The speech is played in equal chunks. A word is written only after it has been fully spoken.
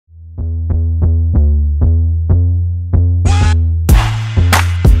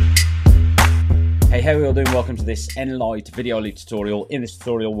how are we all doing? Welcome to this Enlight Videoleap tutorial. In this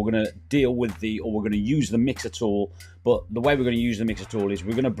tutorial, we're going to deal with we're going to use the mixer tool. But the way we're going to use the mixer tool is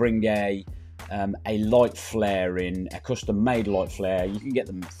we're going to bring a light flare in, a custom-made light flare. You can get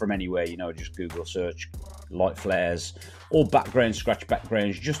them from anywhere, you know, just Google search light flares or background, scratch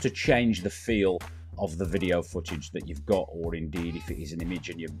backgrounds, just to change the feel of the video footage that you've got, or indeed if it is an image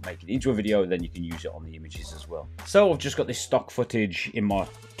and you make it into a video, then you can use it on the images as well. So I've just got this stock footage in my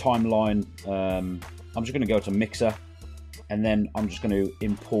timeline. I'm just going to go to mixer, and then I'm just going to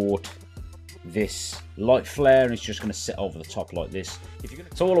import this light flare, and it's just going to sit over the top like this.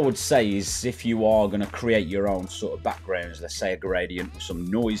 So all I would say is, if you are going to create your own sort of backgrounds, let's say a gradient with some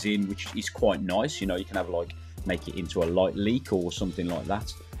noise in, which is quite nice, you know, you can have like make it into a light leak or something like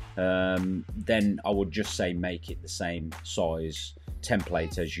that. Then I would just say make it the same size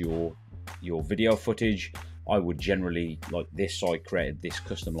template as your video footage. I would generally, like this, I created this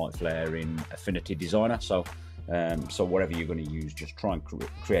custom light flare in Affinity Designer, so whatever you're going to use, just try and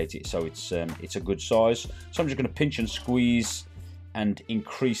create it so it's a good size. So I'm just going to pinch and squeeze and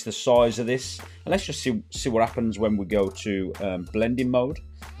increase the size of this, and let's just see what happens when we go to blending mode.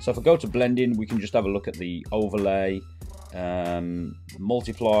 So if I go to blending, we can just have a look at the overlay,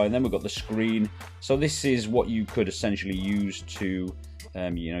 multiply, and then we've got the screen. So this is what you could essentially use to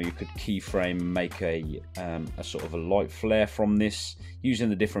you know, you could keyframe and make a sort of a light flare from this using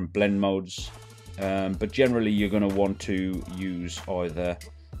the different blend modes, but generally you're going to want to use either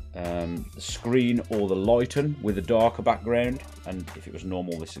the screen or the lighten with a darker background. And if it was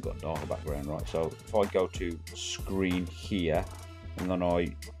normal, this has got a darker background, right? So if I go to screen here, and then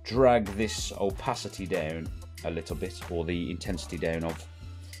I drag this opacity down a little bit, or the intensity down of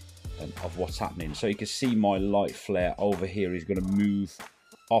what's happening, so you can see my light flare over here is going to move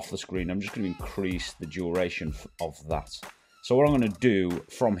off the screen. I'm just going to increase the duration of that. So what I'm going to do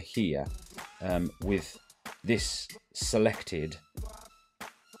from here, with this selected,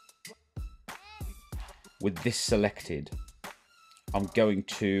 I'm going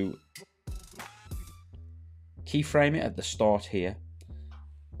to keyframe it at the start here,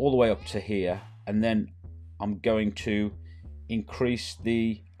 all the way up to here, and then I'm going to increase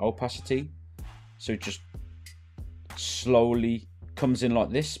the opacity so it just slowly comes in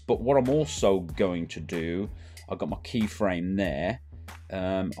like this. But what I'm also going to do, I've got my keyframe there,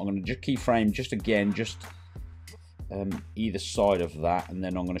 I'm going to just keyframe either side of that, and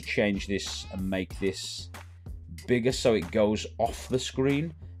then I'm going to change this and make this bigger so it goes off the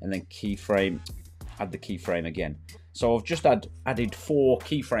screen, and then add the keyframe again. So I've just added 4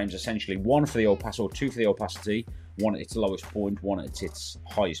 keyframes essentially, one for the opacity, or 2 for the opacity, one at its lowest point, one at its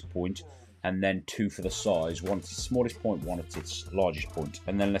highest point, and then 2 for the size, one at its smallest point, one at its largest point.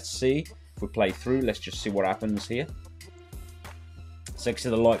 And then let's see, if we play through, let's just see what happens here. So you can see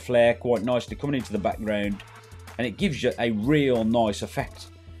the light flare quite nicely coming into the background, and it gives you a real nice effect.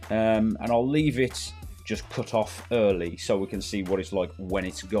 And I'll leave it just cut off early so we can see what it's like when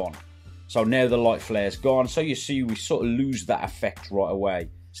it's gone. So now the light flare's gone, so you see we sort of lose that effect right away.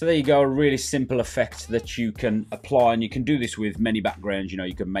 So there you go, a really simple effect that you can apply, and you can do this with many backgrounds. You know,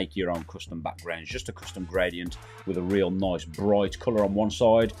 you can make your own custom backgrounds, just a custom gradient with a real nice bright color on one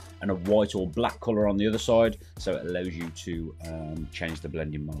side and a white or black color on the other side. So it allows you to change the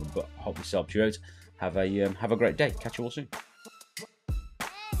blending mode. But I hope this helped you out. Have a great day. Catch you all soon.